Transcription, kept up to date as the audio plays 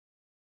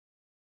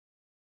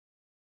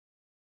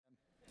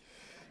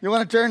You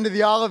want to turn to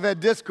the Olivet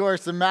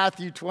Discourse in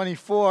Matthew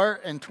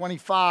 24 and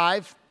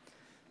 25.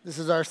 This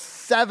is our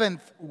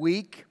 7th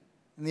week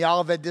in the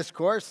Olivet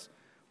Discourse.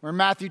 We're in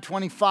Matthew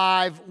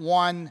 25,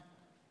 1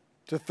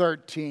 to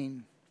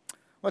 13.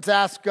 Let's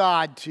ask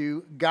God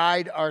to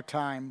guide our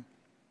time.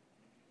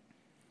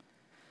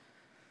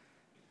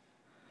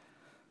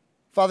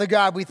 Father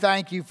God, we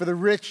thank you for the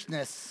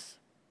richness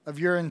of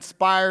your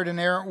inspired,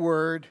 inerrant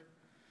word,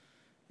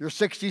 your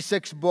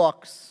 66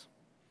 books.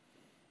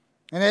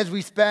 And as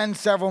we spend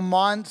several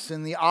months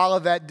in the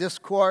Olivet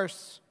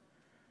Discourse,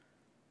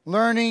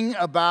 learning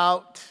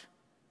about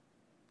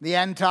the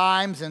end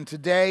times, and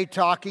today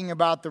talking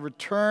about the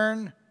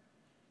return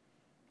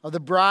of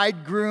the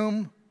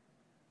bridegroom,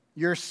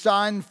 your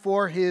son,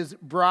 for his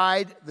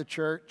bride, the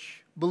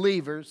church,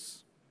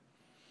 believers,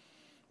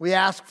 we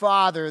ask,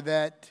 Father,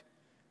 that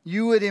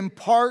you would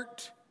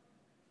impart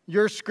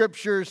your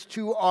scriptures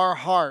to our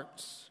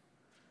hearts,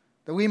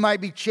 that we might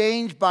be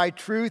changed by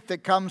truth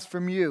that comes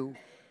from you.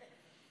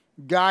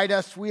 Guide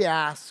us, we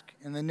ask,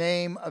 in the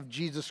name of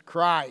Jesus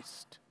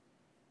Christ.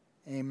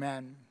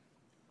 Amen.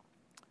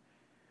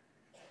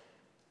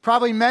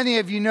 Probably many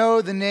of you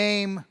know the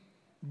name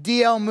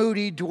D.L.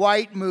 Moody,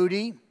 Dwight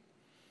Moody.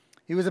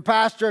 He was a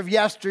pastor of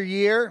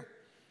yesteryear.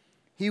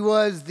 He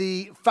was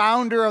the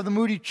founder of the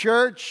Moody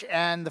Church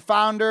and the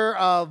founder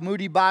of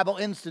Moody Bible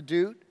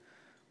Institute,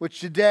 which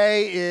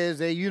today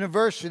is a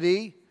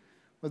university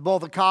with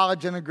both a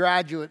college and a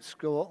graduate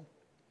school.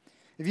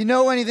 If you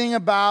know anything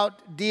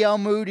about D.L.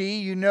 Moody,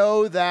 you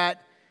know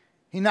that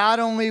he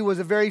not only was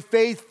a very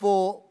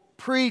faithful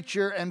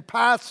preacher and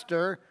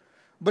pastor,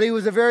 but he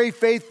was a very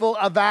faithful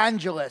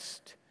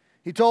evangelist.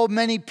 He told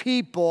many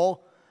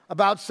people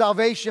about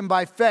salvation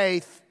by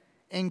faith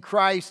in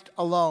Christ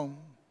alone.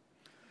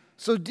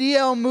 So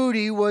D.L.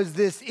 Moody was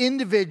this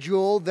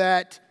individual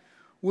that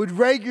would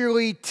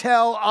regularly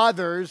tell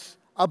others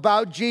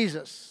about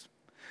Jesus.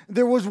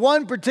 There was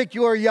one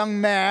particular young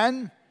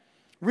man,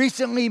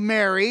 recently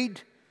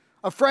married,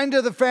 a friend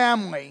of the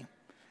family,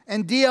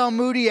 and D.L.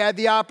 Moody had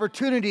the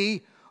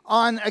opportunity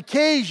on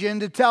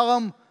occasion to tell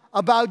him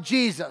about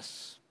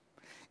Jesus.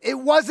 It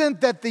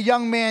wasn't that the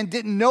young man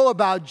didn't know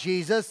about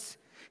Jesus.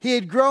 He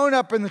had grown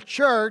up in the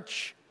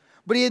church,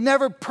 but he had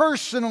never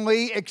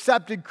personally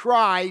accepted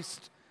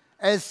Christ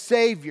as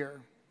Savior.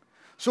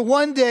 So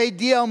one day,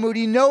 D.L.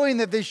 Moody, knowing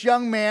that this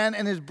young man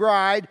and his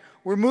bride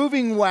were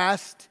moving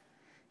west,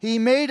 he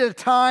made a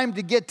time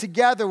to get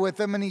together with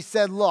him, and he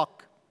said, "Look,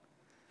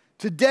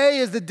 today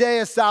is the day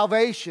of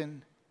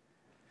salvation.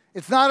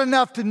 It's not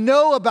enough to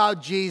know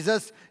about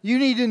Jesus. You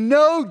need to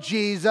know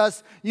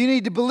Jesus. You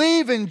need to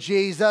believe in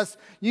Jesus.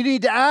 You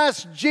need to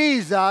ask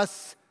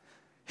Jesus,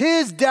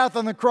 his death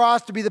on the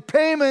cross to be the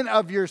payment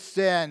of your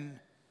sin,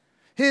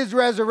 his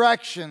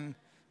resurrection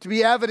to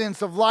be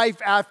evidence of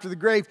life after the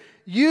grave.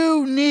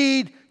 You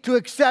need to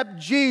accept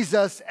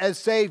Jesus as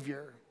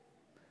Savior."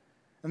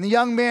 And the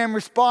young man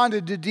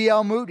responded to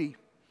D.L. Moody.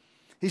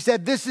 He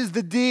said, "This is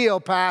the deal,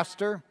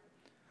 Pastor.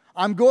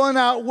 I'm going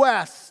out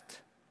west.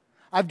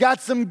 I've got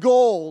some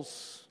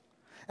goals.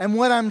 And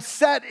when I'm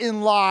set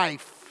in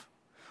life,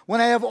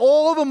 when I have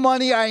all the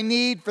money I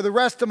need for the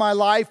rest of my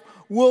life,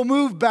 we'll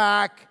move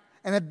back.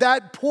 And at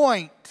that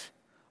point,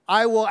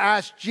 I will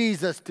ask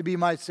Jesus to be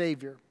my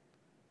Savior."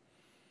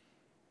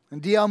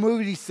 And D.L.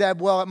 Moody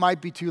said, "Well, it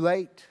might be too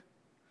late.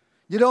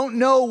 You don't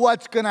know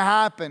what's going to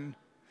happen.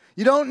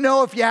 You don't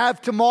know if you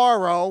have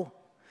tomorrow.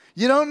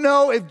 You don't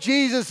know if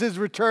Jesus is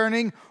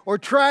returning or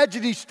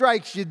tragedy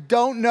strikes. You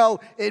don't know.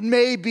 It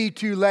may be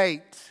too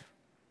late."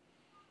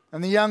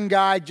 And the young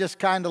guy just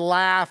kind of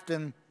laughed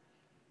and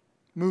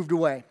moved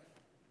away.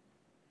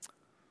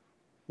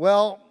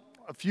 Well,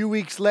 a few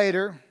weeks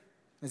later,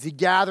 as he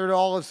gathered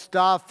all his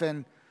stuff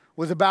and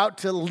was about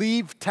to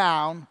leave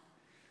town,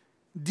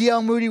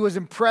 D.L. Moody was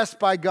impressed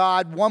by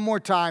God one more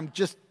time.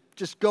 Just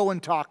go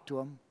and talk to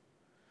him.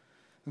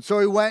 And so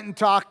he went and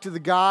talked to the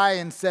guy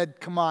and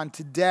said, "Come on,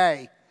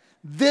 today.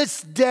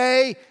 This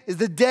day is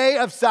the day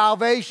of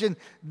salvation.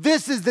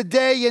 This is the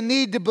day you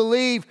need to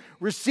believe.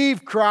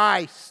 Receive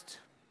Christ."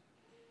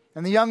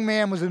 And the young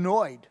man was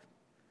annoyed.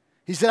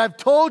 He said, "I've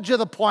told you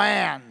the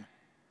plan.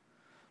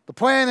 The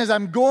plan is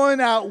I'm going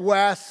out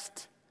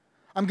west.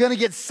 I'm going to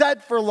get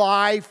set for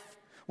life.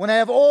 When I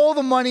have all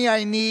the money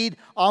I need,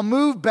 I'll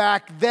move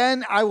back.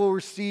 Then I will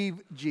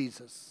receive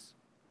Jesus."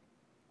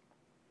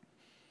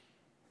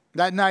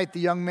 That night, the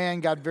young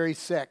man got very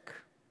sick.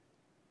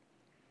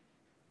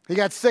 He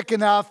got sick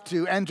enough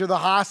to enter the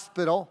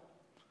hospital.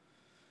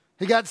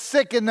 He got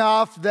sick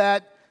enough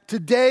that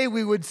today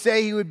we would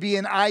say he would be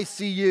in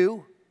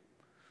ICU.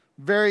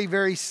 Very,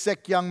 very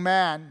sick young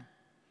man.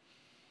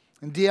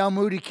 And D.L.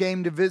 Moody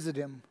came to visit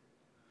him.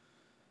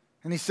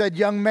 And he said,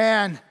 "Young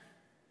man,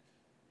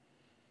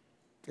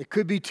 it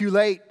could be too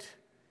late.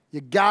 You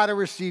got to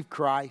receive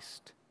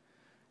Christ."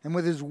 And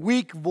with his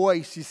weak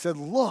voice, he said,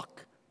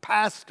 "Look,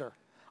 Pastor,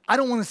 I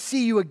don't want to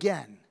see you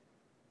again.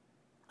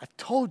 I've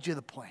told you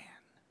the plan."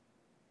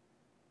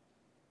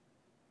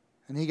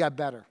 And he got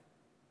better.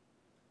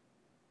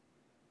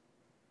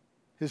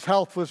 His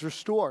health was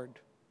restored.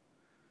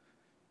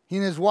 He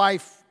and his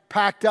wife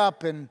packed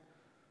up and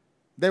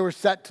they were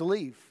set to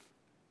leave.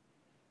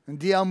 And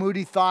D.L.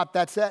 Moody thought,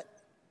 that's it.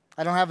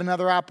 I don't have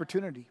another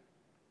opportunity.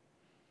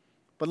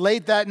 But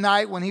late that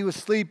night when he was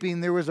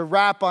sleeping, there was a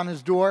rap on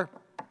his door.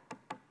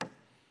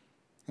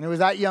 And it was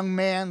that young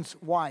man's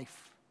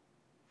wife.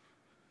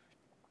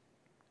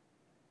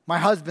 My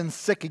husband's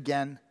sick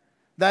again.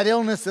 That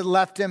illness that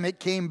left him, it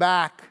came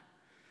back.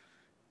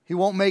 He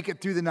won't make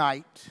it through the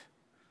night.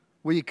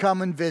 Will you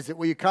come and visit?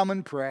 Will you come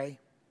and pray?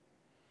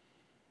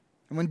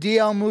 And when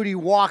D.L. Moody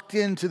walked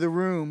into the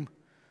room,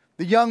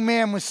 the young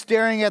man was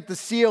staring at the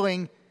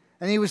ceiling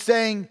and he was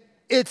saying,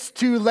 it's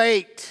too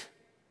late.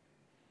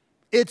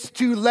 It's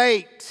too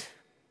late.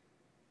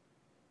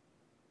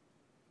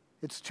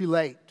 It's too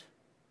late.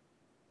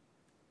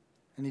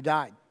 And he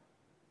died.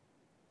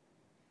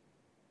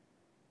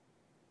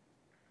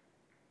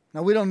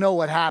 Now, we don't know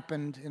what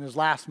happened in his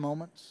last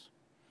moments.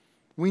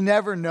 We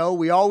never know.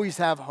 We always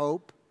have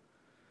hope.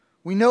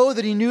 We know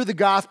that he knew the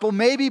gospel.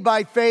 Maybe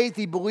by faith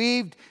he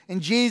believed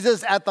in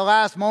Jesus at the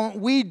last moment.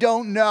 We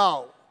don't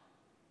know.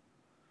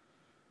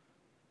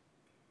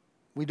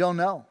 We don't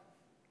know.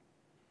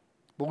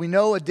 But we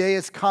know a day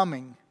is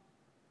coming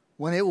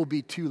when it will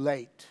be too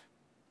late.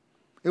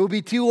 It will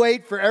be too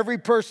late for every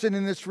person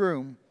in this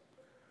room.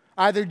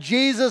 Either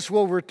Jesus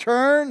will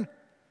return,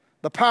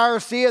 the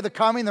parousia, the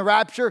coming, the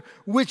rapture,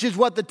 which is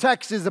what the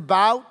text is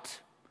about,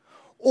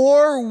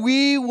 or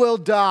we will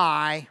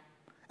die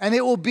and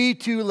it will be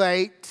too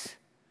late.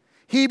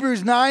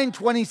 Hebrews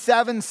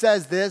 9:27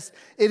 says this,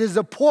 it is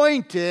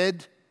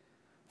appointed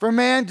for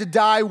man to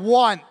die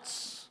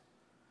once,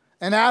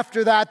 and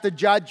after that the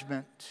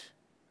judgment.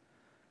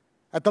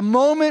 At the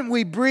moment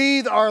we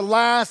breathe our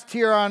last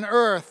here on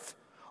earth,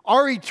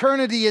 our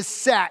eternity is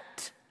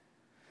set.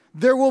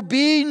 There will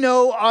be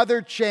no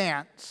other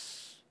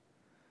chance.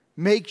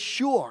 Make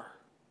sure,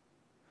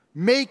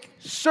 make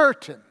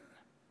certain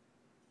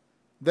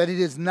that it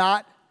is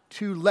not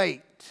too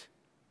late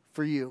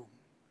for you.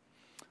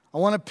 I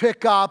want to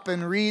pick up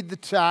and read the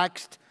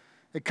text.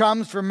 It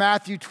comes from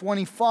Matthew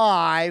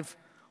 25.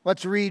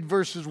 Let's read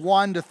verses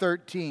 1 to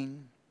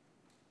 13.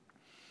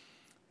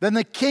 Then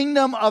the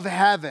kingdom of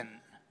heaven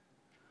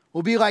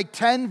will be like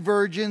 10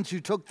 virgins who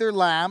took their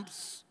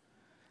lamps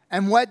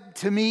and went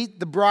to meet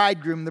the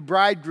bridegroom. The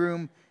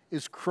bridegroom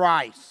is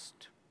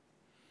Christ.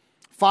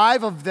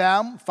 5 of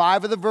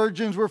the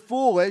virgins were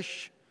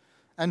foolish,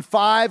 and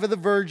 5 of the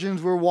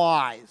virgins were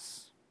wise.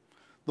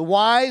 The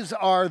wise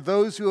are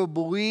those who have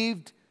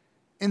believed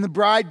in the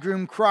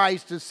bridegroom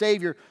Christ as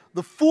Savior.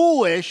 The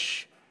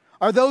foolish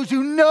are those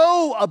who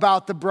know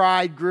about the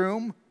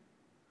bridegroom,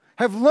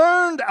 have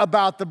learned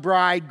about the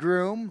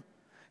bridegroom,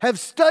 have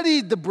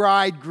studied the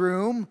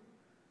bridegroom,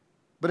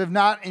 but have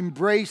not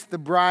embraced the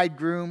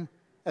bridegroom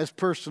as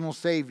personal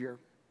Savior.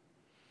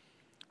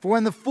 For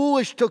when the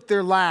foolish took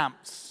their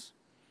lamps,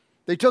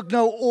 they took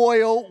no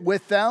oil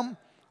with them.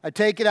 I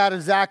take it out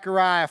of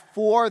Zechariah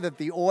 4 that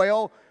the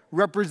oil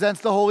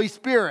represents the Holy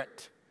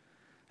Spirit.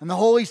 And the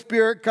Holy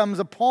Spirit comes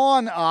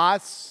upon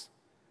us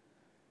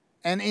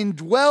and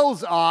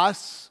indwells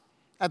us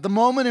at the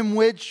moment in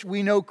which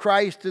we know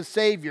Christ as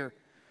Savior.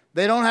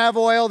 They don't have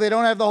oil, they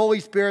don't have the Holy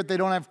Spirit, they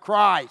don't have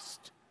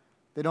Christ.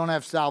 They don't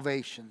have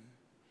salvation.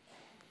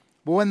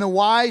 But when the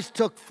wise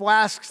took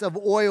flasks of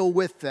oil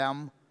with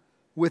them,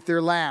 with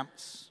their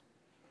lamps,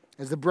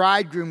 as the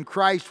bridegroom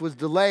Christ was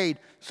delayed,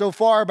 so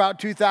far about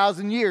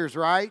 2,000 years,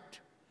 right?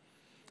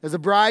 As the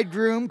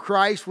bridegroom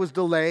Christ was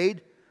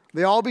delayed,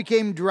 they all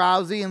became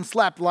drowsy and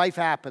slept. Life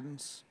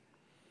happens.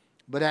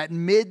 But at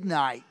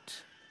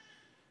midnight,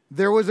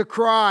 there was a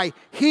cry,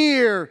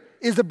 here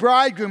is the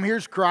bridegroom,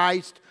 here's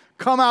Christ,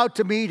 come out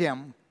to meet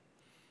him.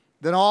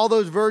 Then all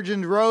those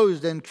virgins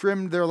rose and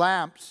trimmed their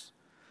lamps.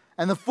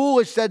 And the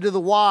foolish said to the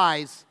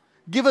wise,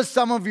 give us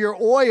some of your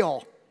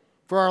oil,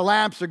 for our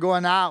lamps are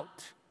going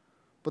out.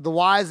 But the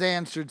wise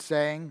answered,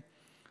 saying,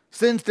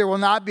 since there will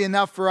not be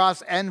enough for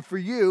us and for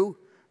you,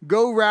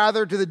 go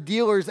rather to the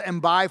dealers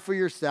and buy for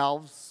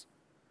yourselves.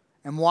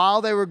 And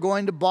while they were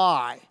going to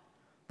buy,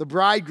 the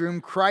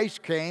bridegroom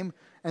Christ came,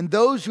 and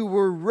those who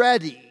were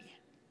ready,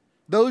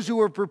 those who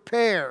were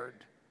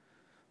prepared.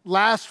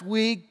 Last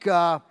week,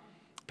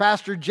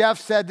 Pastor Jeff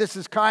said this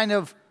is kind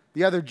of,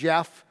 the other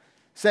Jeff,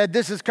 said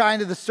this is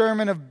kind of the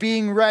sermon of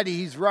being ready.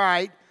 He's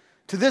right.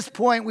 To this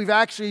point, we've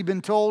actually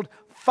been told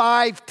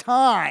 5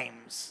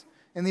 times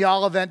in the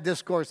Olivet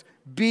Discourse,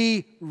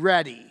 be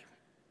ready.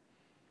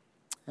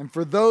 And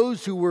for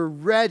those who were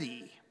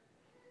ready,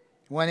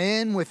 went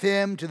in with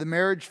him to the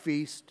marriage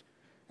feast,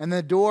 and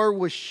the door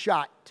was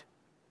shut.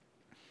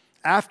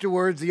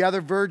 Afterwards, the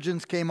other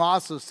virgins came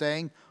also,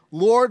 saying,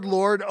 Lord,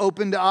 Lord,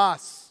 open to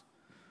us.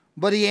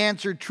 But he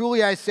answered,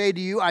 truly I say to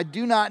you, I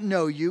do not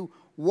know you.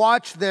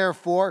 Watch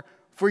therefore,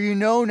 for you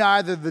know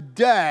neither the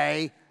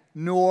day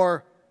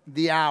nor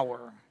the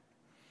hour.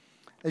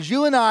 As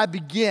you and I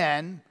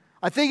begin,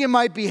 I think it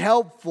might be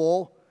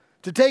helpful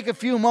to take a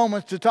few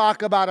moments to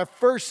talk about a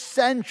first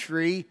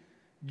century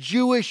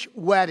Jewish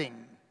wedding.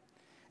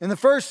 In the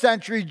first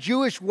century,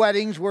 Jewish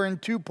weddings were in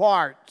 2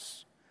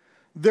 parts.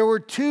 There were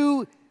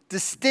 2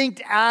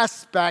 distinct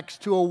aspects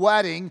to a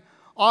wedding,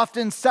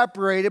 often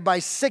separated by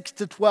 6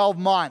 to 12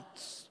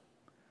 months.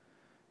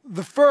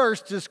 The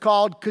first is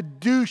called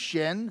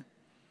kedushin.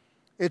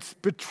 It's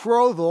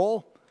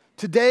betrothal.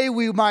 Today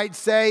we might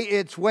say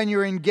it's when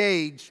you're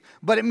engaged,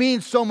 but it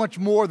means so much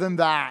more than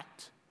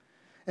that.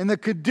 In the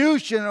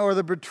kedushin, or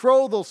the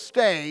betrothal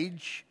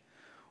stage,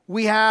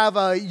 we have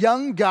a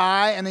young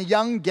guy and a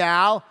young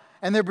gal,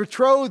 and they're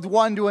betrothed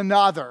one to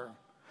another.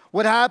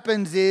 What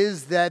happens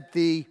is that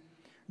the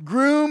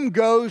groom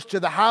goes to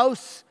the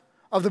house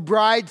of the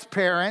bride's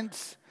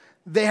parents.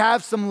 They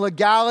have some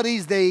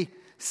legalities. They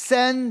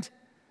send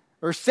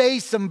or say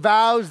some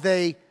vows.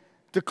 They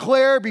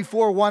declare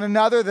before one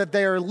another that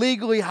they are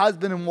legally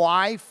husband and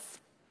wife.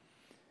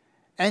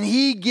 And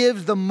he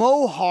gives the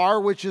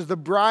mohar, which is the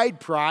bride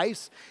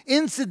price.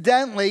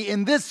 Incidentally,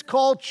 in this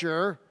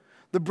culture,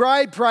 the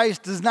bride price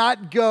does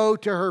not go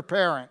to her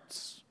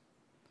parents.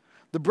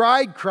 The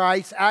bride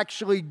price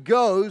actually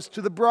goes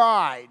to the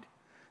bride.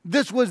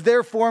 This was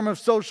their form of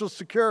social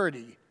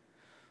security.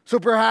 So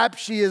perhaps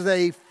she is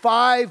a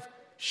 5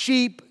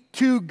 sheep,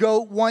 2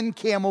 goat, 1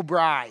 camel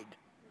bride.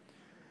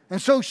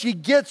 And so she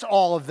gets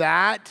all of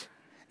that,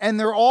 and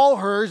they're all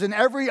hers, and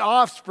every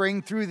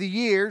offspring through the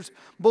years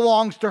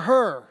belongs to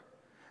her.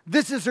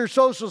 This is her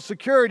social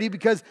security,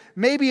 because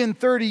maybe in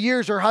 30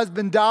 years her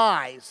husband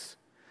dies.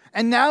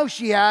 And now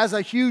she has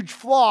a huge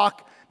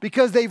flock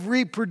because they've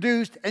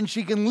reproduced, and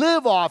she can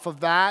live off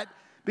of that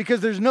because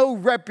there's no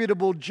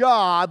reputable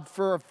job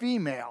for a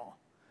female.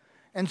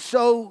 And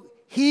so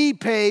he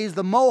pays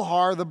the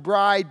mohar, the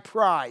bride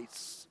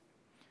price.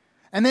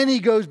 And then he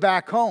goes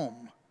back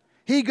home.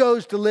 He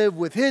goes to live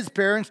with his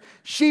parents.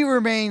 She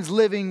remains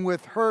living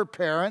with her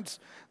parents.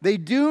 They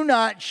do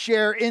not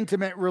share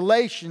intimate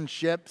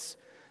relationships,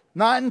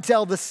 not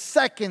until the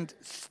second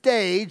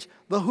stage,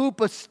 the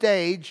huppah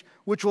stage,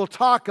 which we'll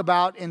talk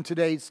about in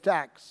today's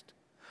text.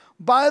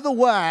 By the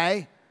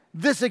way,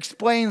 this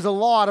explains a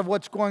lot of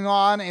what's going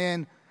on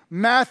in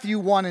Matthew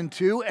 1 and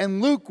 2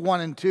 and Luke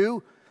 1 and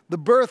 2, the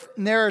birth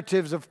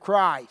narratives of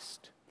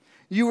Christ.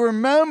 You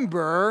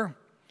remember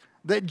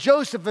that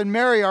Joseph and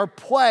Mary are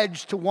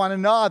pledged to one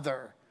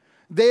another.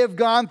 They have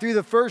gone through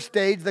the first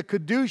stage, the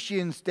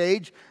kedushin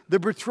stage, the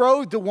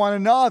betrothed to one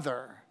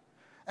another.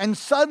 And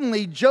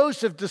suddenly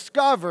Joseph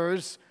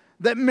discovers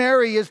that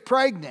Mary is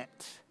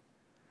pregnant.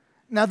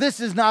 Now, this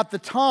is not the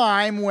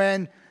time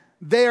when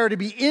they are to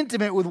be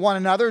intimate with one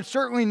another,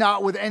 certainly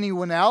not with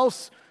anyone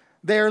else.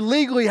 They are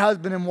legally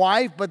husband and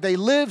wife, but they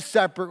live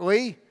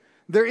separately.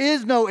 There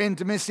is no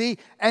intimacy,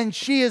 and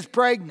she is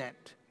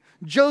pregnant.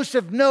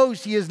 Joseph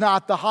knows he is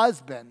not the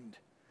husband.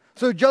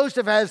 So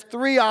Joseph has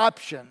 3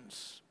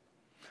 options.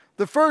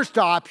 The first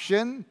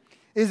option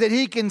is that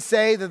he can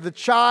say that the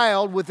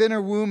child within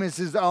her womb is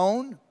his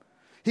own.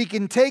 He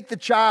can take the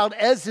child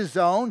as his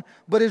own,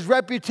 but his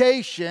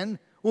reputation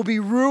will be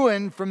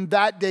ruined from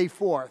that day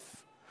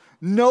forth.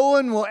 No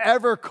one will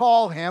ever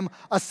call him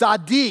a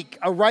Sadiq,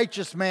 a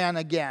righteous man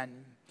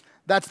again.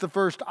 That's the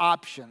first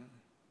option.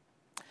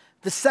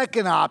 The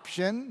second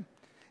option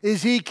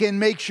is he can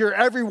make sure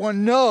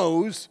everyone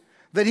knows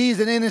that he's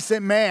an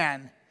innocent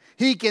man.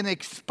 He can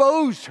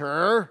expose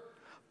her,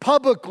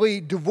 publicly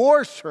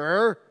divorce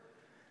her,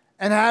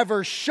 and have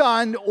her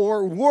shunned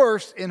or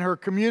worse in her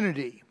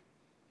community.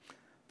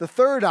 The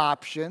third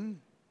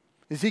option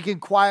is he can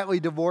quietly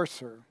divorce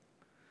her.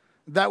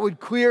 That would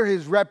clear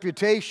his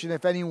reputation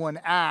if anyone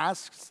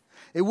asks.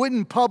 It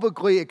wouldn't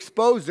publicly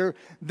expose her,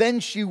 then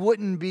she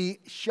wouldn't be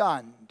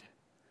shunned.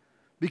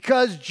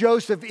 Because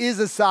Joseph is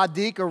a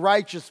Sadiq, a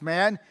righteous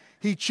man,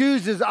 he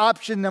chooses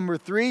option number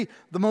 3,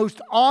 the most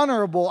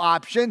honorable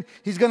option.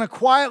 He's going to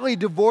quietly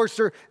divorce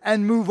her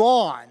and move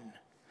on.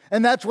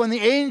 And that's when the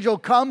angel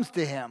comes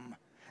to him.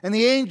 And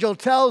the angel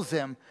tells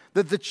him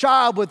that the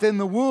child within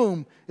the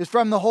womb is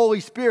from the Holy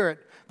Spirit,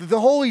 that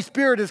the Holy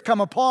Spirit has come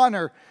upon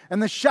her,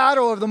 and the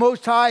shadow of the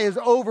Most High has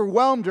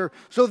overwhelmed her,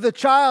 so the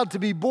child to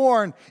be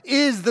born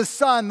is the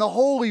Son, the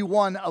Holy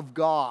One of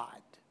God.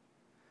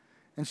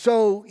 And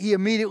so he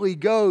immediately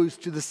goes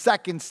to the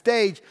second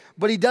stage,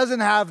 but he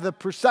doesn't have the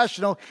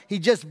processional. He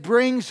just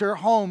brings her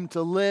home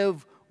to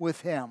live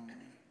with him.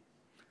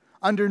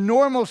 Under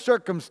normal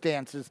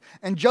circumstances,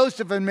 and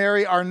Joseph and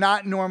Mary are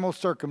not normal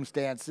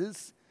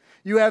circumstances,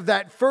 you have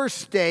that first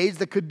stage,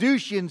 the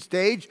kedushin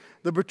stage,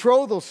 the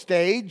betrothal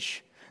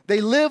stage. They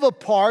live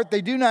apart.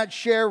 They do not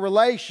share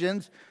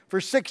relations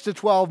for 6 to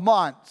 12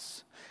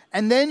 months.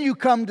 And then you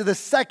come to the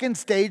second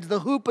stage, the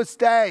huppah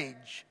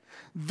stage.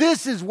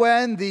 This is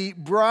when the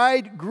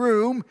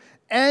bridegroom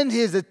and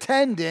his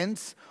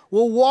attendants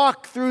will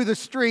walk through the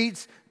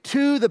streets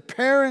to the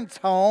parents'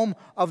 home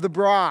of the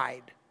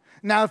bride.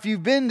 Now, if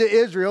you've been to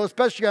Israel,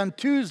 especially on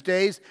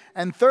Tuesdays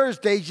and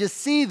Thursdays, you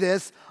see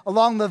this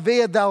along the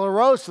Via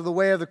Dolorosa, the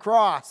way of the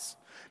cross,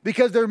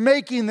 because they're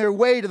making their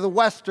way to the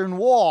Western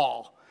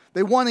Wall.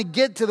 They want to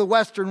get to the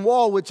Western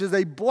Wall, which is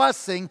a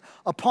blessing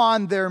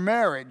upon their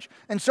marriage.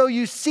 And so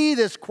you see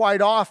this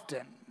quite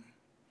often.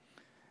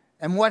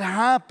 And what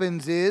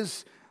happens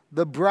is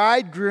the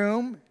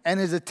bridegroom and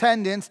his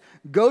attendants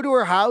go to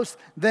her house,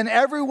 then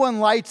everyone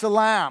lights a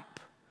lamp.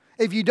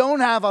 If you don't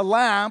have a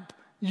lamp,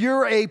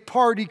 you're a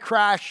party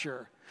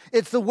crasher.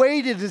 It's the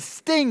way to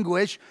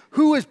distinguish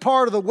who is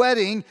part of the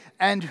wedding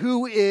and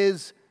who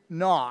is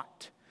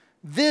not.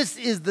 This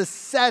is the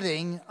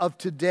setting of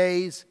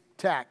today's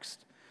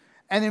text.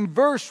 And in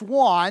verse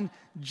 1,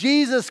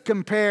 Jesus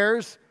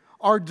compares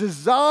our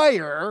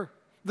desire,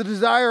 the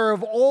desire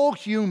of all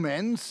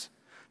humans,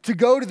 to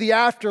go to the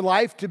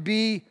afterlife, to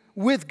be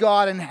with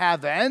God in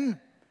heaven.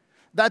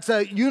 That's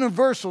a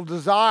universal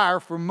desire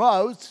for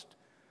most.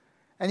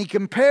 And he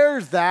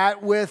compares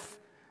that with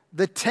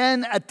the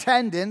 10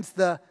 attendants,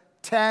 the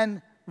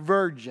 10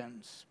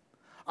 virgins.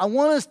 I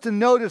want us to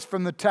notice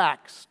from the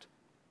text,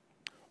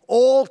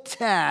 all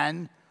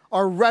 10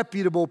 are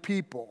reputable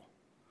people.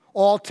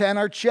 All 10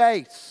 are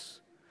chaste.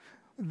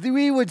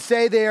 We would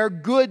say they are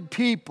good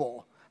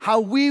people. How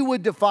we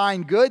would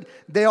define good,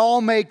 they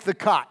all make the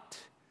cut.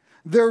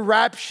 Their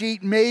rap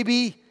sheet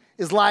maybe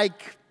is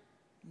like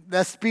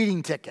the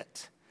speeding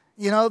ticket.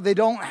 They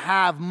don't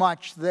have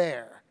much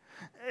there.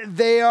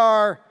 They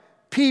are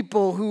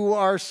people who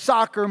are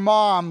soccer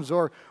moms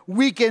or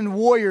weekend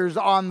warriors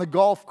on the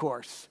golf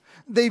course.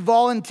 They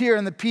volunteer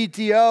in the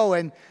PTO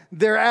and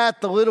they're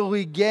at the Little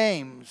League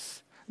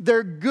games.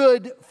 They're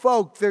good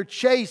folk. They're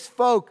chaste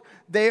folk.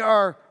 They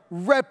are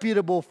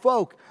reputable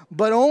folk.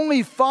 But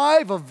only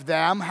 5 of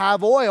them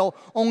have oil.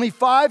 Only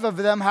 5 of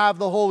them have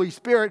the Holy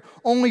Spirit.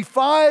 Only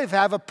 5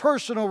 have a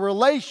personal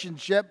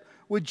relationship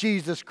with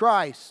Jesus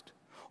Christ.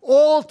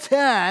 All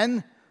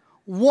 10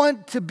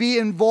 want to be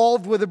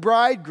involved with the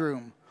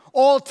bridegroom.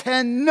 All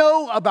 10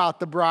 know about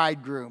the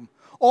bridegroom.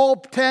 All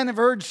 10 have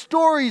heard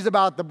stories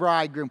about the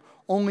bridegroom.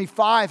 Only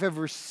 5 have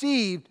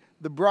received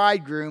the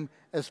bridegroom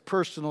as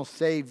personal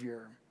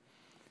Savior.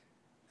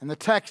 And the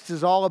text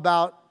is all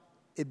about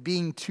it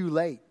being too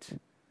late.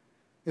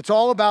 It's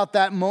all about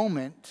that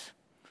moment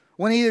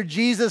when either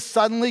Jesus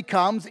suddenly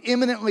comes,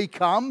 imminently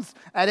comes,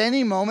 at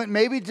any moment,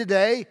 maybe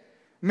today,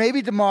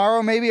 maybe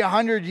tomorrow, maybe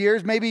 100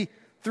 years, maybe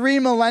 3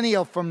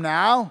 millennia from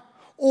now,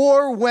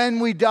 or when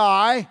we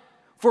die,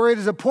 for it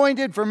is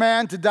appointed for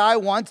man to die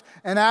once,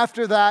 and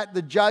after that,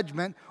 the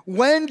judgment.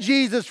 When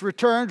Jesus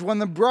returns, when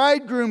the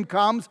bridegroom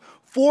comes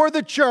for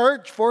the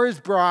church, for his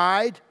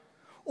bride,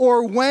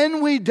 or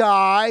when we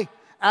die,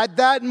 at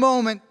that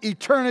moment,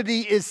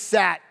 eternity is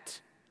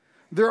set.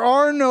 There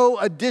are no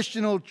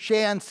additional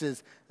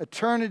chances.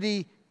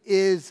 Eternity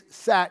is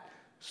set.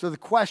 So the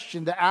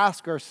question to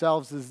ask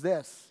ourselves is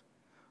this: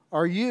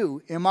 are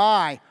you, am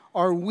I,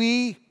 are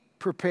we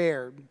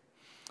prepared?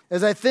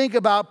 As I think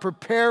about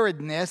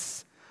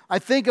preparedness, I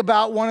think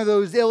about one of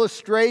those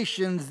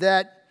illustrations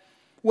that,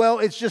 well,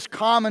 it's just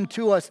common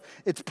to us.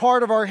 It's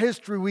part of our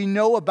history. We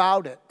know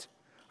about it.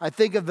 I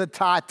think of the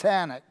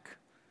Titanic,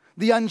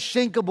 the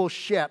unsinkable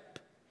ship.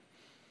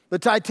 The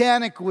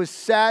Titanic was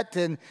set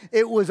and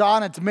it was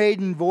on its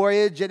maiden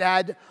voyage. It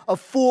had a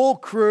full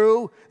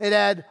crew. It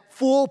had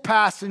full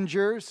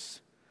passengers.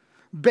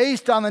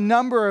 Based on the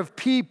number of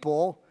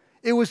people,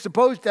 it was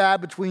supposed to have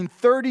between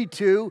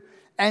 32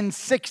 and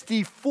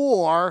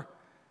 64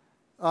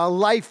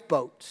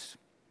 lifeboats.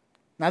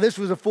 Now, this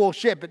was a full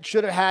ship. It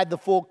should have had the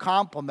full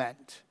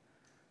complement,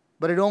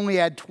 but it only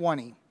had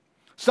 20.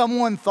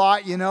 Someone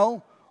thought,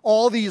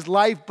 all these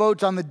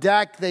lifeboats on the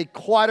deck, they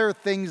clutter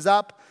things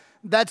up.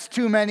 That's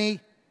too many,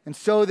 and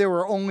so there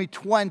were only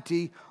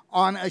 20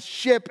 on a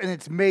ship in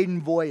its maiden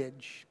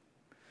voyage.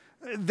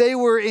 They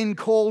were in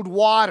cold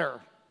water.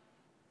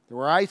 There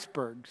were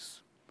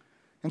icebergs.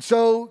 And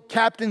so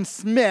Captain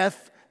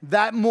Smith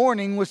that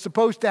morning was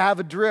supposed to have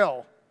a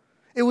drill.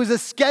 It was a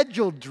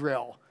scheduled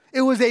drill.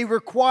 It was a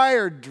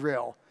required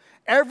drill.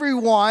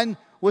 Everyone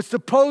was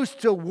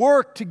supposed to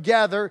work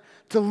together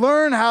to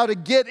learn how to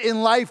get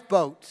in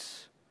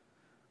lifeboats,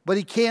 but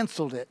he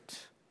canceled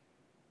it.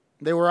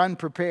 They were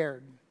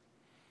unprepared.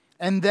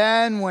 And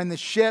then when the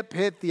ship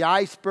hit the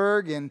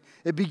iceberg and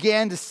it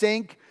began to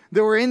sink,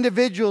 there were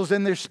individuals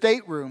in their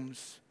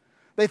staterooms.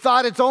 They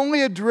thought it's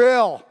only a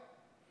drill,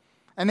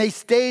 and they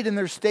stayed in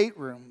their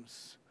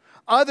staterooms.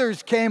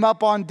 Others came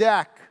up on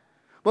deck,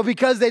 but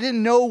because they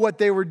didn't know what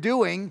they were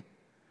doing,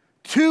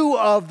 2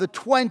 of the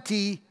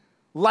 20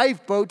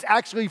 lifeboats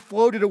actually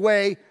floated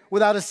away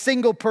without a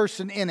single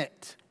person in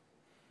it.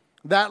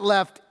 That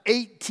left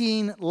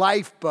 18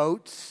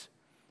 lifeboats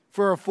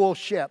for a full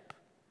ship.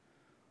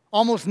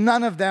 Almost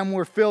none of them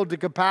were filled to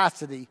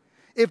capacity.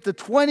 If the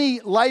 20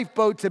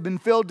 lifeboats had been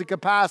filled to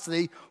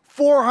capacity,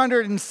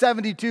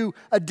 472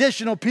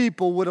 additional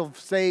people would have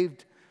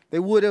saved. They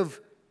would have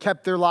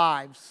kept their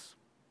lives.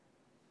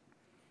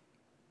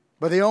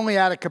 But they only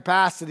had a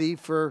capacity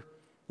for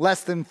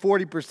less than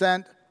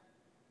 40%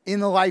 in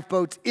the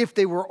lifeboats if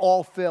they were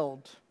all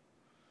filled.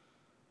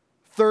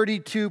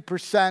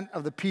 32%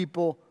 of the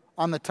people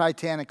on the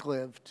Titanic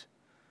lived.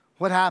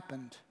 What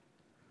happened?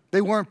 They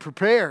weren't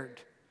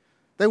prepared.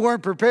 They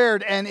weren't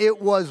prepared, and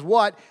it was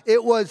what?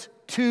 It was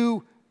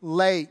too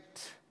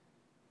late.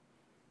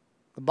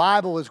 The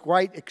Bible is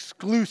quite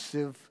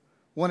exclusive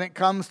when it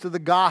comes to the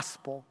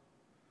gospel.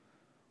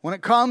 when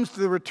it comes to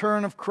the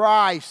return of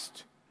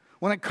Christ,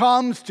 when it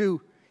comes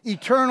to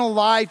eternal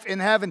life in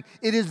heaven,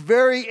 it is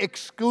very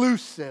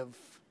exclusive.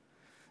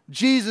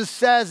 Jesus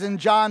says in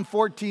John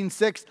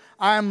 14:6,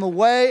 I am the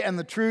way and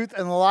the truth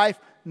and the life.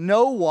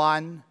 No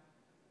one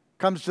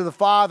comes to the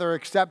Father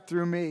except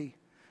through me.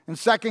 In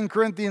 2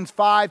 Corinthians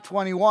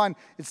 5:21,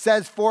 it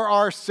says, for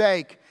our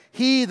sake,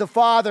 He, the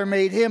Father,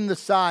 made Him the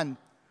Son,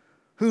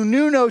 who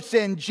knew no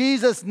sin.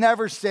 Jesus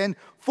never sinned.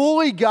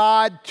 Fully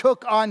God,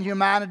 took on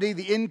humanity,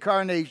 the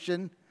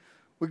incarnation.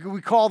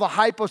 We call the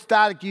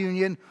hypostatic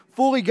union.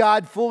 Fully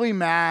God, fully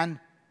man.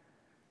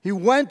 He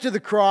went to the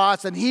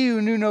cross, and He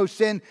who knew no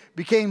sin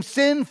became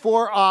sin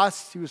for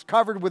us. He was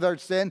covered with our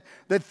sin,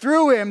 that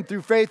through Him,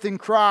 through faith in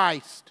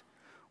Christ,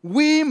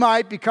 we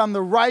might become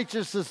the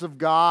righteousness of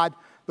God.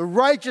 The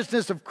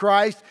righteousness of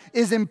Christ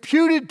is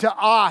imputed to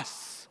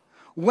us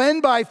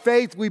when by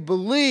faith we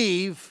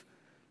believe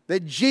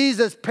that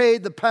Jesus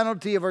paid the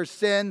penalty of our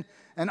sin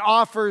and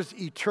offers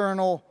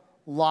eternal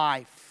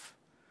life.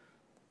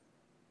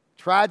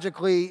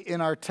 Tragically,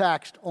 in our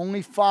text,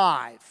 only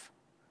 5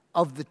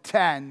 of the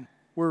 10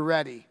 were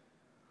ready.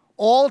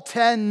 All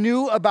 10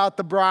 knew about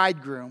the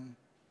bridegroom.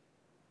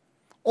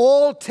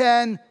 All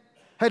 10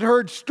 had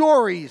heard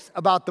stories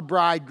about the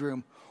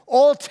bridegroom.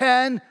 All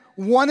 10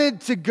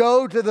 wanted to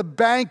go to the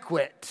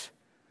banquet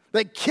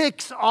that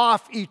kicks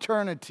off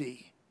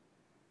eternity.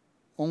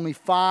 Only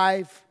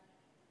 5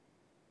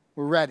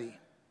 were ready.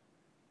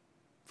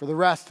 For the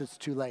rest, it's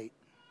too late.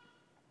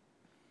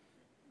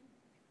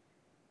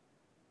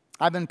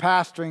 I've been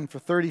pastoring for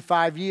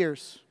 35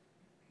 years.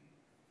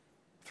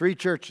 3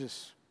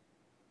 churches.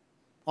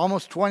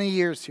 Almost 20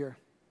 years here.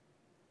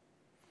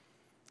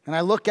 And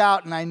I look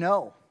out and I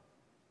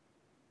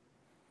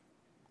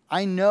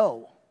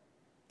know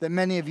that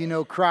many of you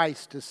know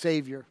Christ as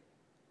Savior.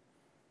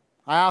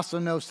 I also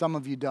know some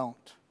of you don't.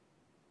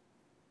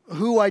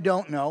 Who I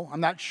don't know, I'm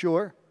not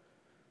sure.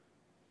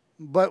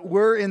 But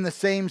we're in the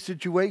same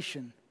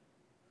situation.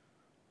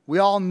 We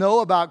all know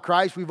about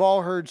Christ. We've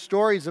all heard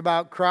stories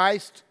about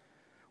Christ.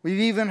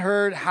 We've even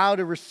heard how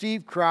to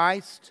receive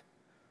Christ.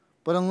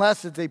 But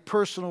unless it's a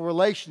personal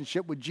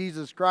relationship with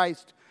Jesus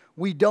Christ,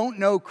 we don't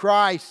know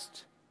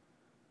Christ.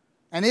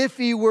 And if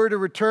He were to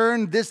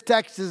return, this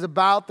text is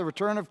about the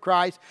return of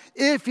Christ.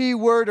 If He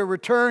were to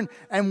return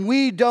and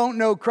we don't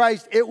know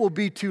Christ, it will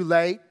be too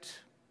late.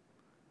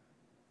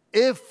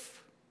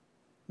 If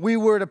we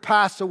were to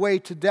pass away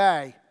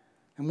today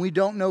and we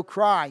don't know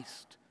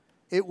Christ,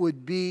 it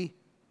would be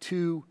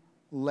too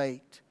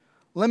late.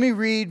 Let me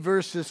read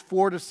verses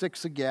 4 to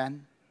 6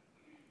 again.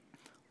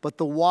 But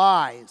the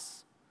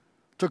wise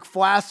took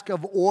flasks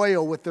of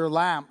oil with their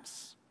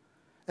lamps.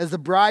 As the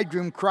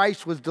bridegroom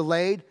Christ was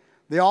delayed,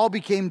 they all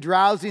became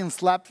drowsy and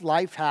slept.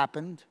 Life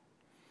happened.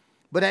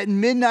 But at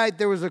midnight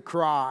there was a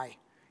cry.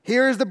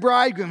 Here is the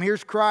bridegroom.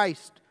 Here's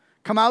Christ.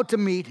 Come out to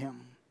meet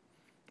Him.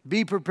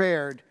 Be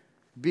prepared.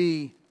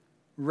 Be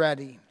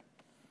ready.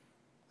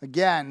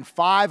 Again,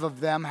 5 of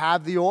them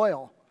have the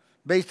oil.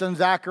 Based on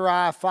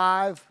Zechariah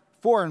 4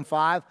 and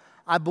 5,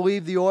 I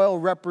believe the oil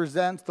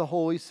represents the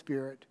Holy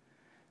Spirit.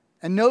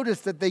 And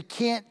notice that they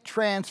can't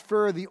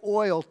transfer the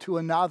oil to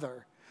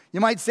another. You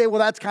might say, well,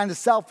 that's kind of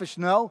selfish.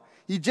 No,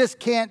 you just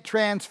can't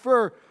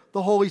transfer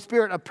the Holy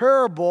Spirit. A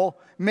parable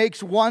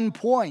makes one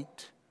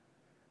point.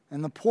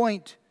 And the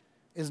point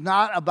is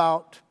not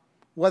about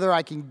whether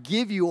I can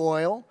give you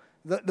oil.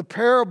 The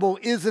parable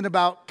isn't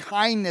about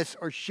kindness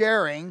or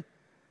sharing.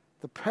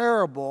 The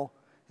parable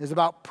is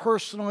about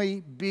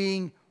personally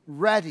being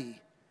ready.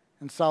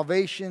 And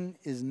salvation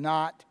is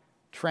not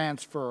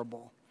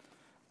transferable.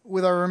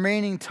 With our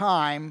remaining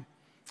time,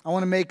 I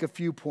want to make a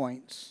few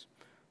points.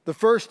 The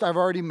first I've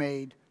already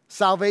made.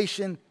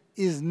 Salvation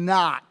is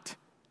not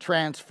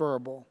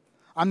transferable.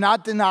 I'm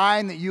not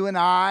denying that you and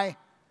I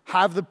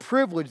have the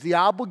privilege, the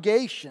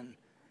obligation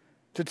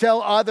to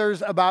tell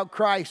others about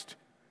Christ.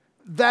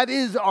 That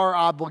is our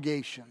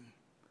obligation.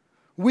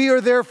 We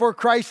are therefore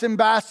Christ's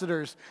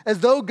ambassadors, as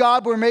though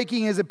God were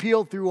making His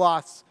appeal through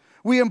us.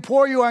 We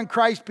implore you on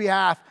Christ's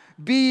behalf,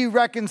 be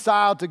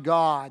reconciled to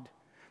God.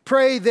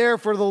 Pray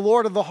therefore the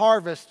Lord of the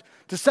harvest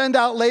to send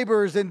out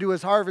laborers into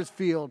His harvest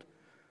field.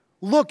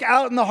 Look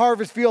out in the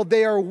harvest field,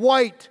 they are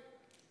white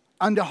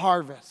unto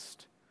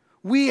harvest.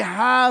 We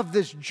have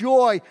this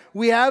joy,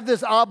 we have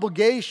this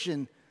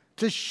obligation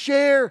to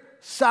share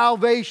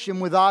salvation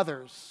with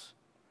others.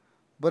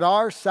 But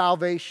our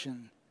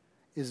salvation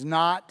is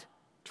not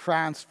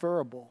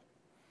transferable.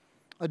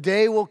 A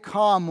day will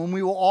come when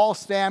we will all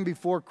stand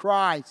before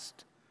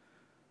Christ,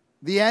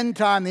 the end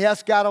time, the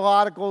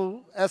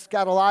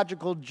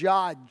eschatological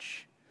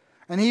judge.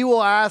 And He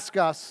will ask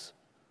us,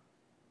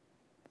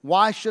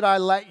 why should I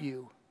let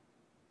you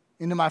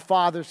into my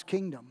Father's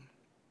kingdom?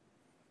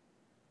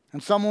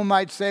 And someone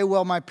might say,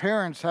 well, my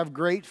parents have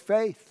great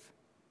faith.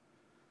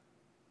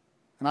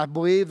 And I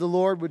believe the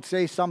Lord would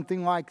say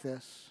something like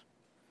this.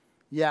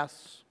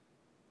 Yes,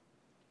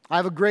 I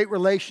have a great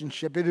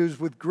relationship. It is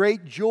with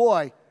great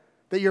joy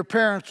that your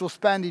parents will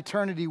spend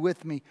eternity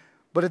with me.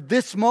 But at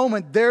this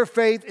moment, their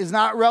faith is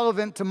not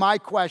relevant to my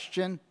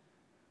question.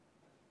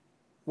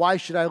 why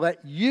should I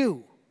let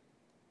you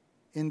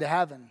into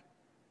heaven?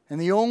 And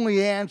the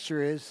only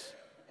answer is,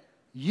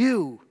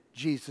 you,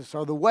 Jesus,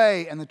 are the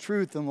way and the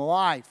truth and the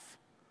life.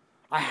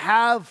 I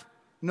have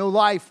no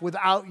life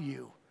without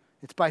you.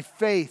 It's by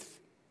faith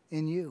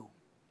in you.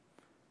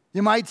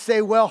 You might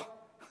say, well,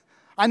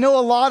 I know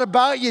a lot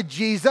about you,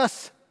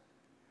 Jesus.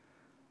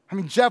 I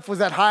mean, Jeff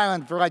was at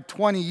Highland for like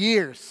 20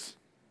 years.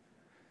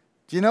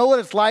 Do you know what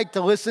it's like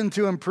to listen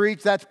to him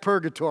preach? That's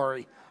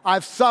purgatory.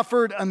 I've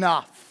suffered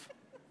enough.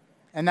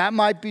 And that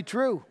might be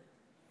true.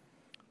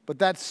 But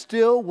that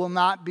still will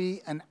not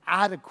be an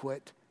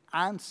adequate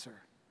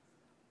answer.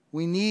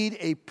 We need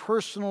a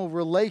personal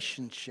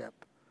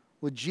relationship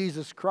with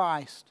Jesus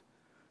Christ.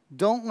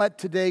 Don't let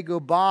today go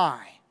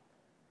by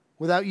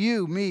without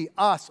you, me,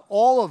 us,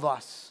 all of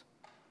us,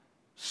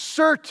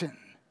 certain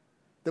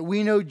that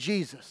we know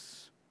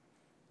Jesus,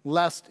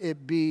 lest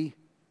it be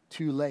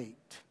too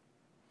late.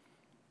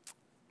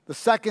 The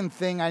second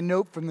thing I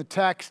note from the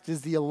text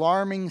is the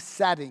alarming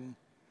setting.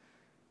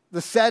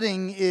 The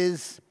setting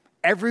is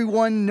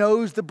everyone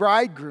knows the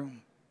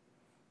bridegroom.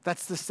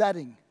 That's the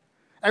setting.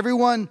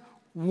 Everyone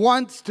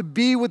wants to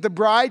be with the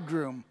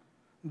bridegroom.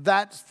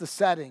 That's the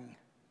setting.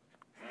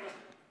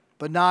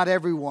 But not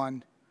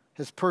everyone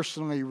has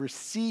personally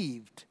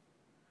received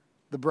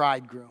the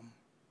bridegroom.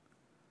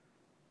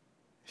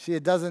 See,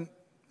 it doesn't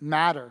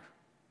matter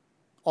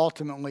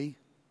ultimately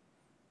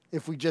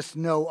if we just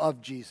know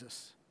of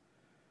Jesus.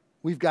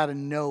 We've got to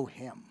know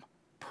him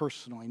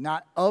personally.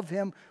 Not of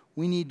him,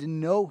 we need to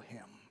know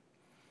him.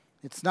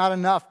 It's not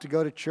enough to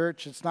go to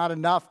church. It's not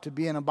enough to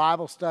be in a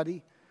Bible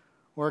study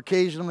or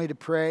occasionally to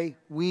pray.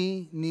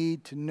 We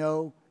need to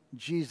know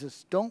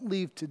Jesus. Don't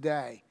leave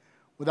today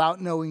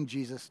without knowing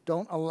Jesus.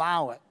 Don't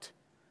allow it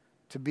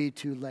to be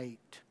too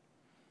late.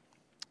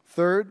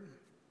 Third,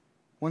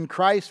 when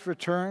Christ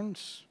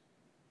returns,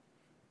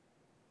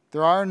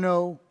 there are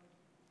no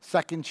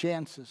second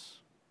chances.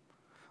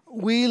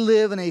 We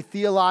live in a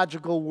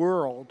theological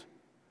world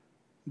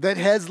that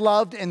has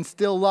loved and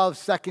still loves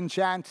second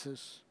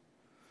chances.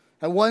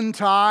 At one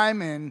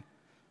time in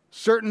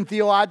certain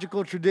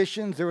theological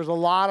traditions, there was a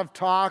lot of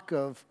talk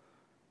of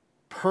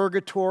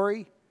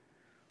purgatory.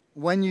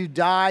 When you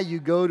die, you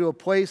go to a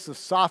place of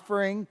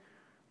suffering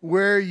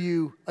where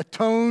you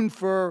atone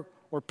for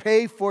or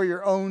pay for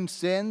your own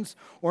sins,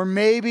 or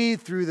maybe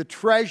through the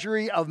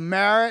treasury of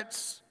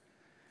merits,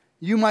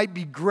 you might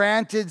be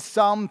granted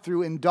some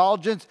through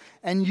indulgence,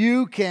 and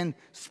you can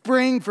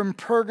spring from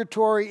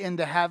purgatory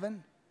into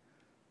heaven.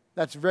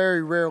 That's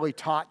very rarely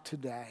taught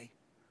today.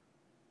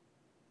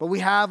 But we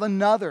have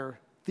another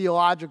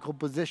theological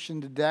position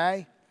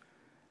today,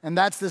 and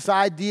that's this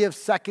idea of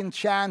second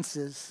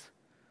chances.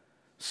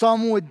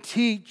 Some would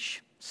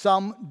teach,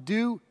 some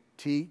do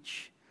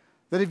teach,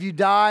 that if you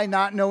die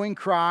not knowing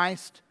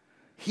Christ,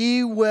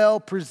 he will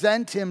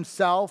present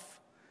himself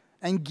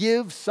and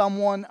give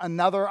someone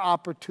another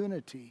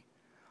opportunity.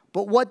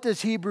 But what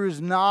does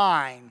Hebrews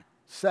 9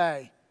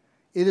 say?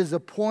 It is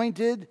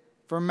appointed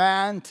for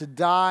man to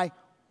die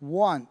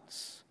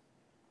once,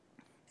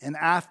 and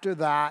after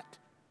that,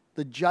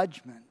 the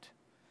judgment.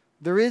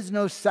 There is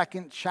no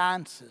second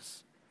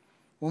chances.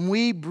 When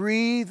we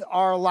breathe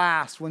our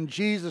last, when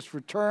Jesus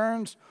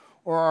returns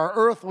or our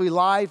earthly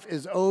life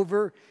is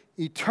over,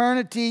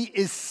 eternity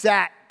is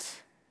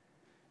set.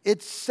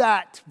 It's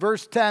set.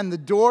 Verse 10, the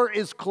door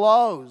is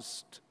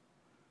closed.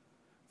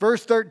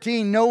 Verse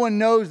 13, no one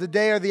knows the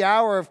day or the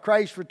hour of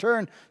Christ's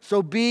return,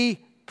 so be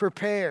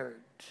prepared.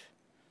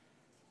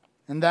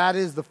 And that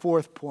is the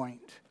fourth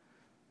point,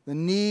 the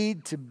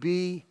need to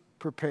be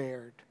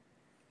prepared.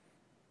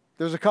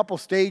 There's a couple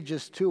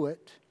stages to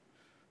it.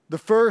 The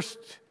first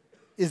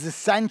is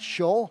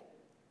essential,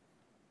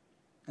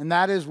 and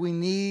that is we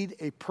need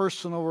a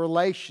personal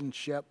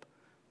relationship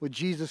with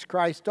Jesus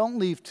Christ. Don't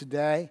leave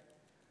today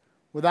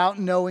without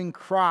knowing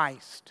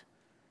Christ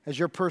as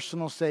your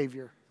personal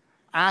Savior.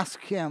 Ask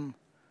him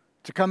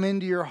to come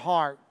into your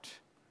heart.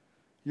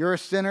 You're a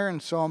sinner,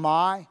 and so am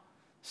I.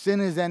 Sin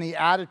is any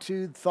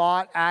attitude,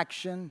 thought,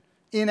 action,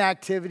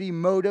 inactivity,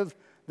 motive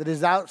that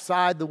is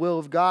outside the will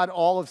of God.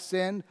 All have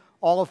sinned.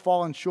 All have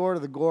fallen short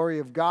of the glory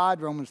of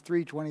God. Romans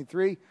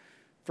 3:23.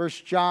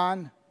 1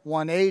 John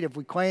 1:8. If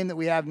we claim that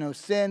we have no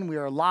sin, we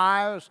are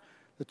liars.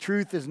 The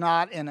truth is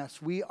not in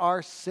us. We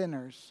are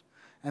sinners.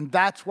 And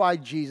that's why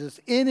Jesus,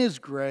 in his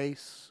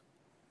grace,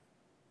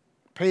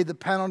 paid the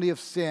penalty of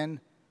sin,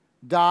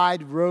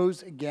 died,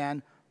 rose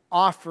again,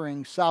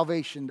 offering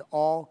salvation to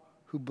all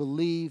who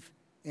believe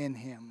in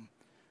him.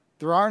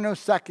 There are no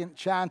second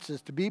chances.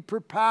 To be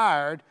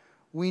prepared,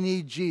 we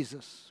need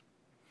Jesus.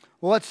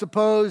 Well, let's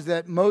suppose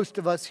that most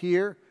of us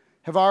here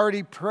have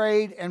already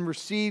prayed and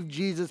received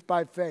Jesus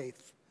by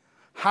faith.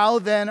 How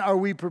then are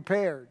we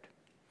prepared?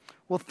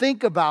 Well,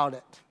 think about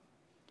it.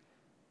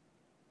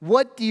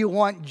 What do you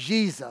want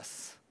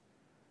Jesus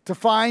to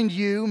find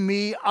you,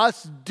 me,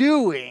 us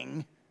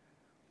doing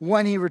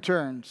when he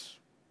returns?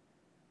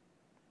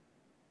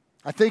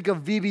 I think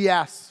of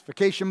VBS,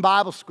 Vacation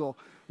Bible School.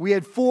 We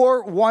had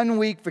 4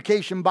 one-week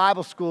vacation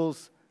Bible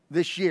schools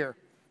this year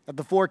at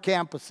the 4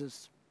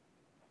 campuses.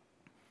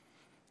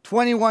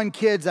 21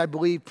 kids, I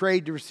believe,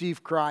 prayed to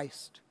receive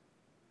Christ.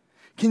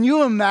 Can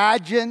you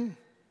imagine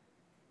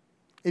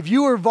if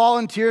you were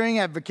volunteering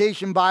at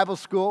Vacation Bible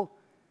School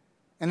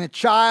and a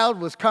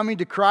child was coming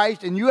to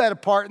Christ and you had a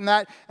part in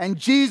that and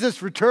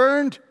Jesus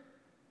returned?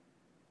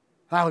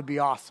 That would be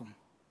awesome.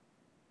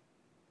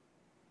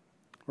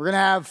 We're going to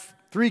have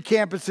 3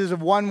 campuses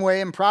of One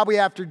Way, and probably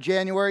after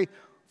January,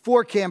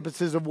 4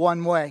 campuses of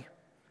One Way.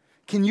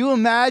 Can you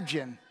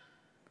imagine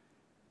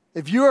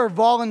if you are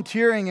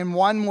volunteering in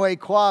One Way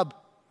Club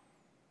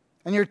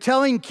and you're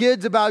telling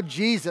kids about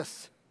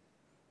Jesus,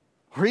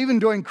 or even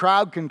doing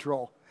crowd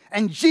control,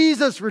 and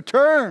Jesus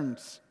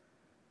returns?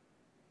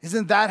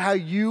 Isn't that how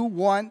you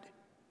want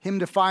him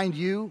to find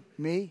you,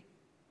 me?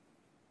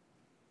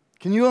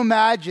 Can you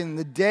imagine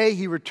the day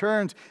he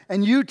returns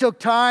and you took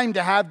time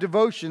to have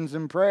devotions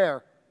and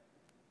prayer?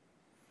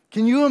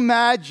 Can you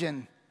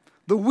imagine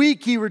the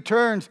week he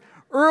returns?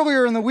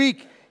 Earlier in the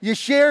week, you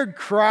shared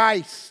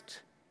Christ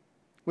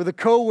with a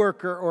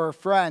coworker or a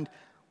friend.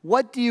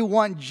 What do you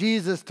want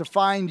Jesus to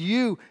find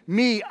you,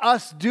 me,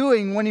 us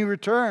doing when he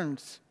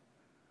returns?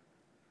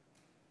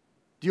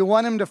 Do you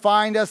want him to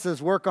find us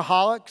as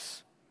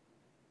workaholics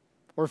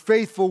or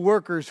faithful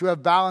workers who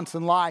have balance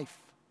in life?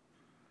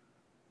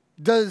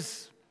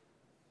 Does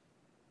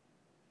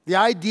the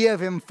idea of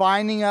him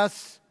finding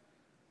us,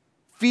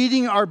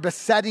 feeding our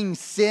besetting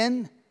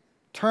sin,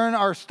 turn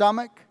our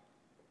stomach?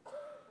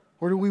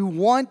 Or do we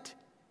want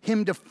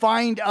him to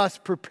find us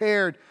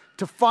prepared,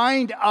 to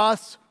find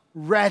us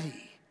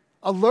ready,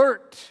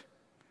 alert?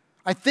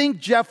 I think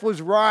Jeff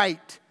was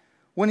right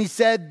when he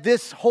said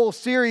this whole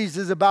series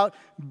is about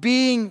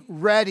being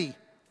ready.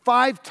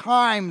 5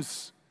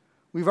 times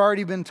we've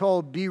already been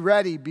told, be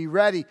ready, be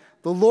ready.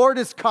 The Lord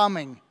is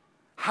coming.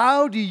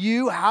 How do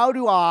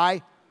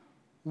I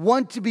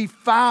want to be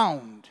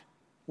found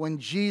when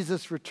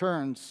Jesus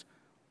returns?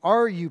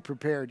 Are you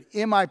prepared?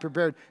 Am I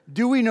prepared?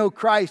 Do we know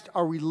Christ?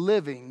 Are we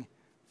living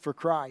for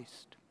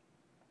Christ?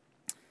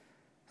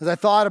 As I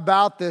thought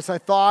about this, I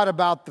thought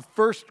about the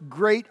first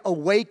great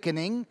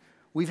awakening.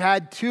 We've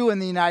had 2 in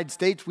the United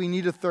States. We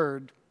need a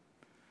third.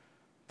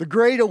 The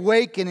Great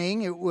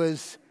Awakening, it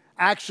was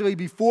actually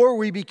before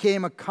we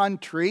became a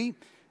country.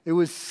 It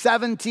was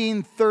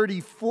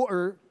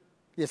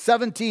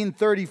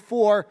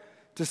 1734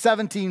 to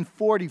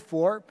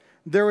 1744.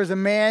 There was a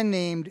man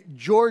named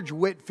George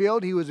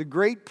Whitefield. He was a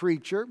great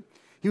preacher.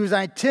 He was an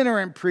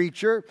itinerant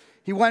preacher.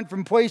 He went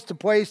from place to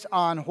place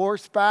on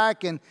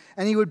horseback, and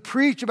he would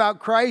preach about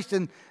Christ,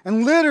 and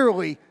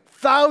literally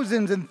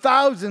thousands and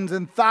thousands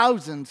and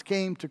thousands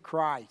came to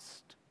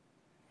Christ.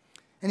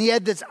 And he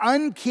had this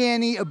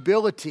uncanny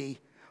ability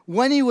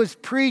when he was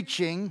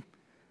preaching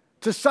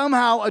to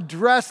somehow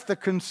address the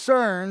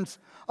concerns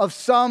of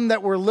some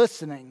that were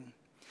listening.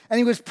 And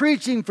he was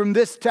preaching from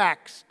this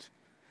text,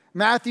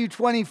 Matthew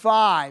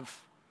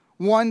 25,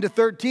 1 to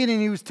 13,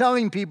 and he was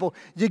telling people,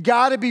 you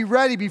got to be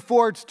ready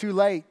before it's too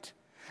late.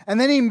 And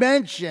then he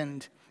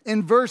mentioned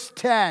in verse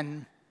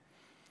 10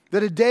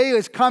 that a day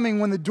is coming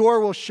when the door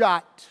will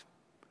shut.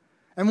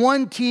 And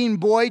one teen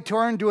boy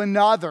turned to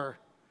another,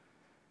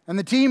 and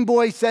the teen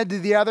boy said to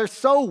the other,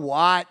 so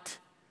what?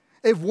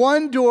 If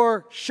one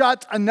door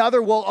shuts,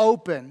 another will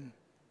open.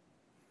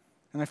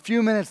 And a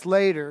few minutes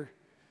later,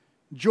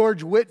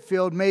 George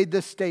Whitefield made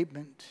this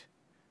statement.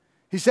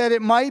 He said,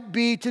 it might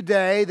be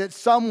today that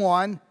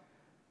someone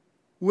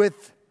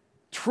with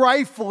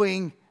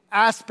trifling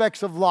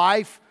aspects of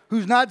life,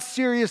 who's not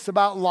serious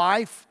about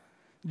life,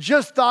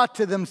 just thought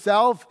to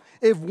themselves,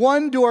 if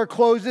one door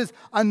closes,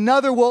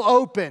 another will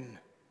open.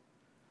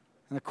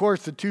 And of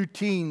course, the 2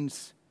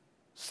 teens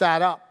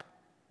sat up.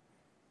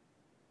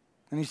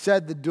 And he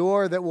said, the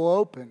door that will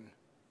open,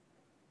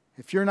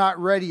 if you're not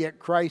ready at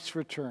Christ's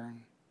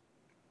return,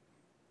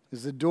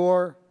 is the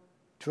door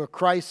to a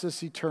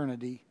crisis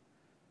eternity,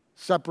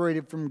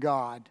 separated from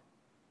God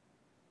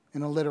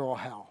in a literal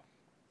hell.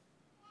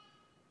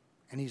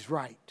 And he's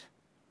right.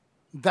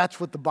 That's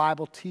what the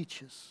Bible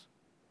teaches.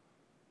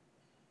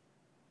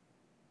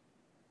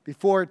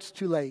 Before it's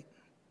too late,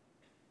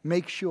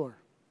 make sure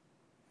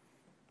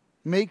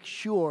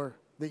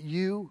that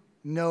you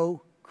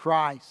know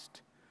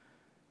Christ.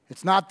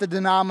 It's not the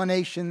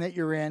denomination that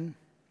you're in.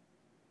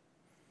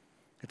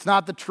 It's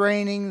not the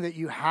training that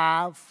you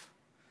have.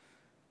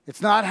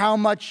 It's not how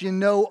much you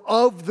know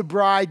of the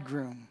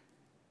bridegroom.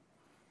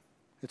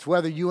 It's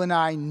whether you and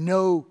I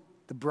know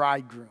the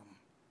bridegroom.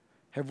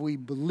 Have we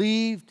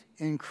believed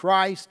in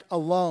Christ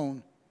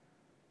alone?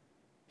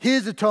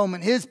 His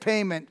atonement, his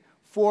payment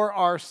for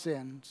our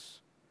sins.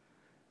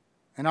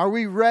 And are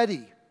we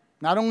ready?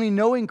 Not only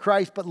knowing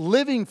Christ, but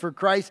living for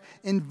Christ,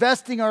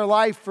 investing our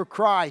life for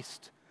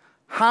Christ.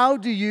 How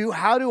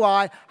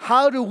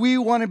do we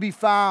want to be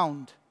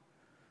found?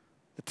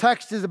 The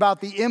text is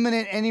about the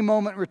imminent, any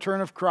moment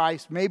return of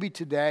Christ. Maybe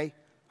today.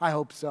 I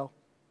hope so.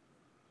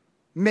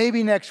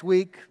 Maybe next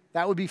week.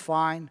 That would be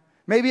fine.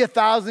 Maybe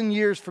 1,000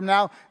 years from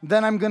now.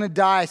 Then I'm going to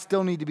die. I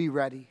still need to be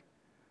ready.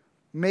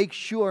 Make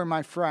sure,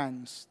 my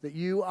friends, that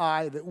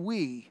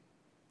we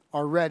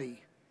are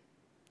ready.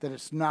 That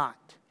it's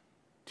not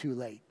too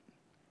late.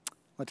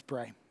 Let's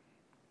pray.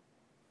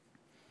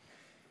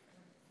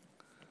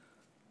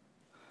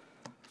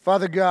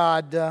 Father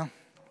God, I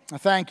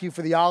thank you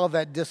for the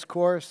Olivet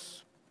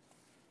Discourse.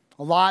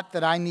 A lot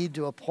that I need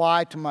to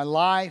apply to my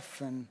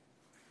life, and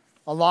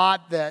a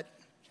lot that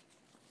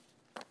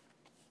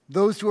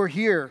those who are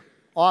here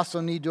also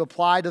need to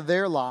apply to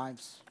their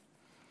lives.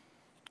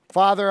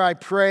 Father, I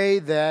pray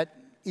that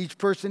each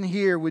person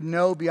here would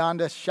know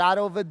beyond a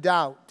shadow of a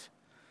doubt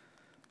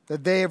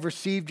that they have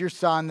received your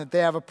Son, that they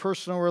have a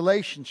personal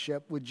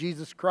relationship with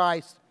Jesus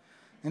Christ.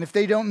 And if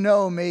they don't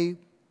know, may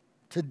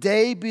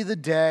today be the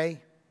day.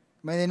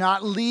 May they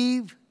not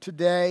leave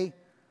today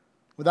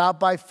without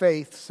by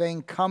faith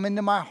saying, come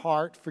into my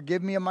heart,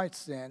 forgive me of my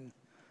sin,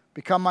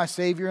 become my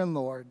Savior and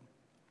Lord,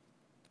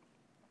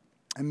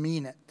 and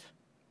mean it.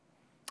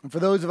 And for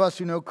those of us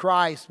who know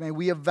Christ, may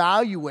we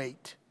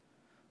evaluate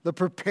the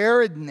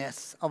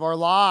preparedness of our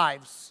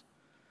lives.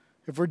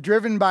 If we're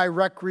driven by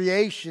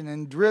recreation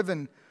and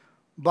driven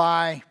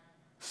by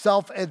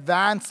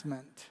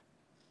self-advancement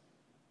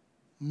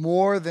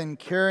more than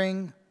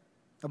caring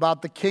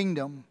about the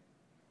kingdom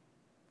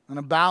and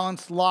a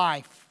balanced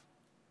life,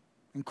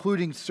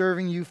 including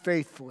serving you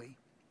faithfully.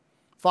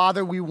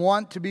 Father, we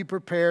want to be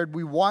prepared.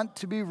 We want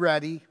to be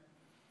ready.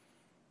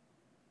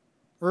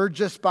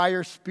 Urge us by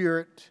your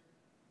Spirit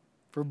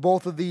for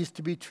both of these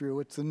to be true.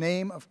 It's the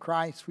name of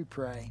Christ we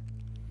pray.